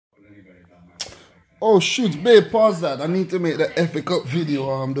Oh shoot, babe, pause that. I need to make the FA Cup video.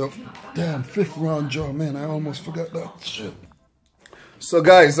 The damn 5th round draw, man. I almost forgot that shit. So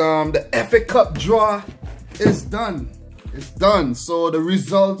guys, the FA Cup draw is done. It's done. So the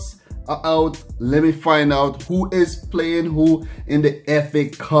results are out. Let me find out who is playing who in the FA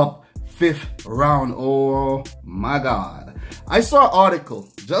Cup 5th round. Oh my God. I saw an article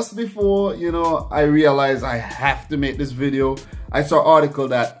just before, I realized I have to make this video. I saw an article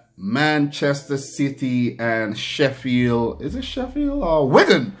that Manchester City and Sheffield, is it Sheffield or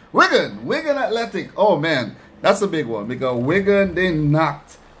Wigan Athletic. Oh man, that's a big one because Wigan, they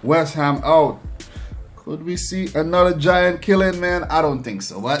knocked West Ham out. Could we see another giant killing, man? I don't think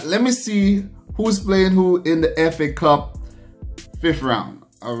so, but let me see who's playing who in the FA Cup 5th round.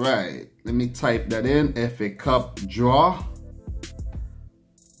 All right, let me type that in, FA Cup draw.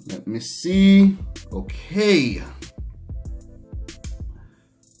 Let me see. Okay.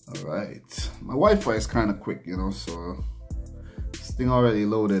 All right, my Wi-Fi is kind of quick, so this thing already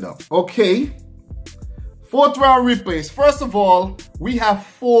loaded up. Okay, 4th round replays. First of all, we have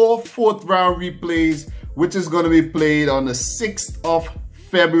 4 4th round replays, which is going to be played on the 6th of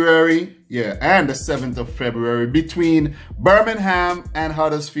February, and the 7th of February between Birmingham and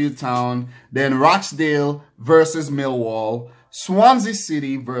Huddersfield Town, then Rochdale versus Millwall, Swansea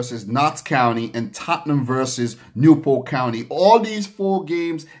City versus Notts County, and Tottenham versus Newport County. All these 4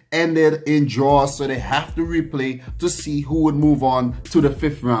 games ended in draws, so they have to replay to see who would move on to the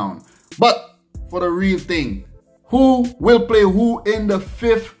 5th round. But for the real thing, who will play who in the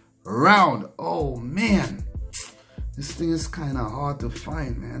 5th round? Oh man, this thing is kind of hard to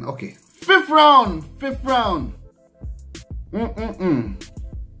find, man. Okay, 5th round, 5th round.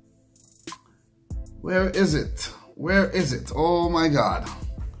 Where is it? Where is it? Oh my God.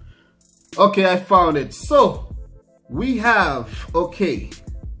 Okay, I found it. So we have, okay,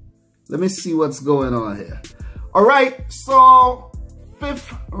 let me see what's going on here. All right, so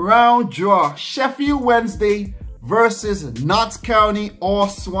 5th round draw, Sheffield Wednesday versus Notts County or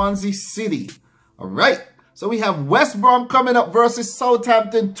Swansea City. All right, so we have West Brom coming up versus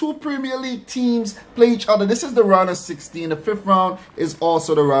Southampton. 2 Premier League teams play each other. This is the round of 16. The 5th round is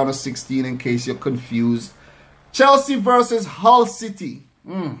also the round of 16 in case you're confused. Chelsea versus Hull City.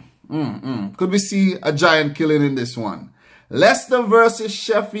 Could we see a giant killing in this one? Leicester versus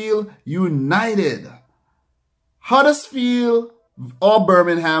Sheffield United. Huddersfield or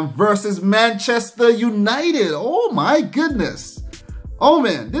Birmingham versus Manchester United. Oh my goodness. Oh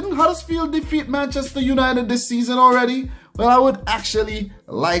man, didn't Huddersfield defeat Manchester United this season already? Well, I would actually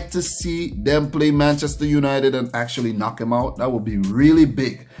like to see them play Manchester United and actually knock them out. That would be really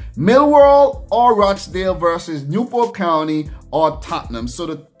big. Millwall or Rochdale versus Newport County or Tottenham. So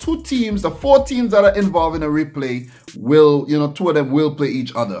the 4 teams that are involved in a replay will, 2 of them will play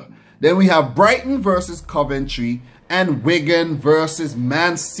each other. Then we have Brighton versus Coventry and Wigan versus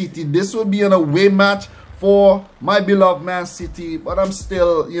Man City. This will be an away match for my beloved Man City, but I'm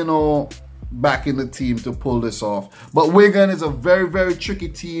still, backing the team to pull this off. But Wigan is a very, very tricky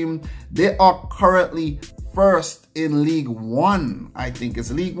team. They are currently 1st in League 1. I think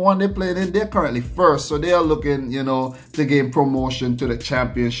it's League 1 they played in. They're currently 1st, so they are looking, to gain promotion to the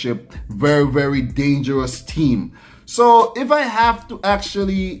championship. Very, very dangerous team. So if I have to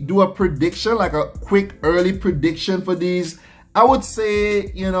actually do a prediction, like a quick early prediction for these, I would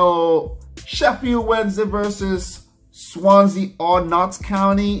say, Sheffield Wednesday versus Swansea or Notts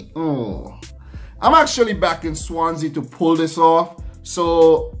County. Oh, I'm actually backing Swansea to pull this off.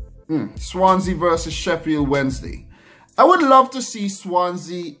 So Swansea versus Sheffield Wednesday. I would love to see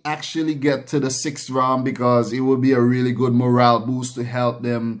Swansea actually get to the 6th round because it would be a really good morale boost to help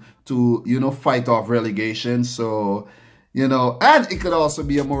them to, fight off relegation. So, and it could also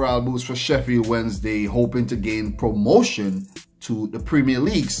be a morale boost for Sheffield Wednesday hoping to gain promotion to the Premier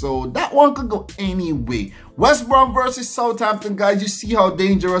League. So that one could go any way. West Brom versus Southampton, guys. You see how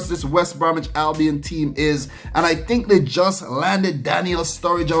dangerous this West Bromwich Albion team is. And I think they just landed Daniel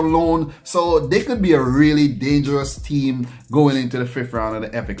Sturridge on loan. So they could be a really dangerous team going into the 5th round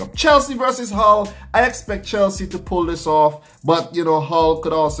of the FA Cup. Chelsea versus Hull. I expect Chelsea to pull this off. But, Hull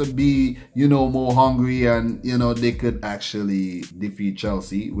could also be, more hungry. And, they could actually defeat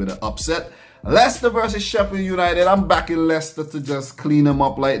Chelsea with an upset. Leicester versus Sheffield United. I'm backing Leicester to just clean them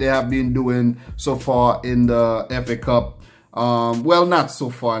up like they have been doing so far in the FA Cup. Well, not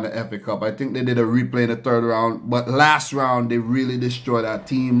so far in the FA Cup. I think they did a replay in the 3rd round. But last round, they really destroyed that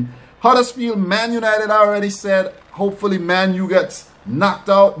team. Huddersfield, Man United, I already said. Hopefully, Man U gets knocked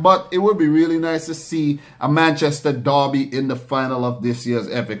out, but it would be really nice to see a Manchester derby in the final of this year's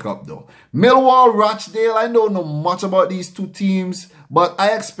FA Cup though. Millwall, Rochdale, I don't know much about these two teams, but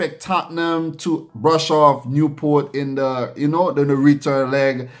I expect Tottenham to brush off Newport in the, in the return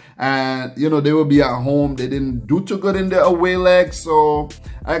leg. And, they will be at home. They didn't do too good in the away leg, so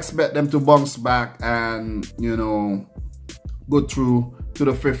I expect them to bounce back and, go through to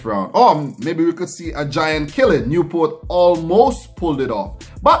the 5th round. Or maybe we could see a giant killing. Newport almost pulled it off.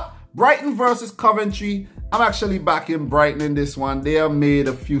 But Brighton versus Coventry, I'm actually backing Brighton in this one. They have made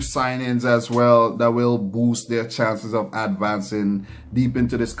a few signings as well that will boost their chances of advancing deep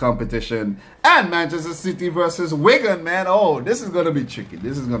into this competition. And Manchester City versus Wigan, man. Oh, this is going to be tricky.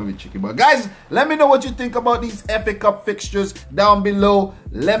 This is going to be tricky. But guys, let me know what you think about these FA Cup fixtures down below.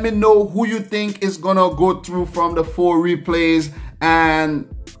 Let me know who you think is going to go through from the 4 replays. And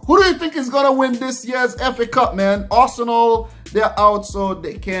who do you think is going to win this year's FA Cup, man? Arsenal, they're out, so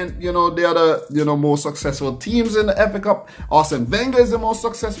they can't, they're the, most successful teams in the FA Cup. Arsene Wenger is the most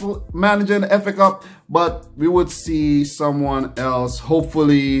successful manager in the FA Cup, but we would see someone else,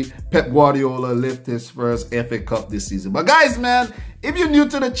 hopefully Pep Guardiola, lift his first FA Cup this season. But guys, man, if you're new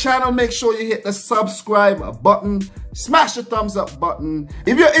to the channel, make sure you hit the subscribe button, smash the thumbs up button.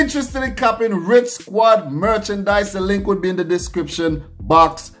 If you're interested in copying Rich Squad merchandise, the link would be in the description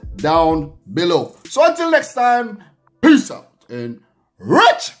box down below. So until next time, peace out and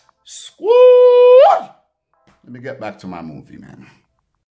Rich Squad. Let me get back to my movie, man.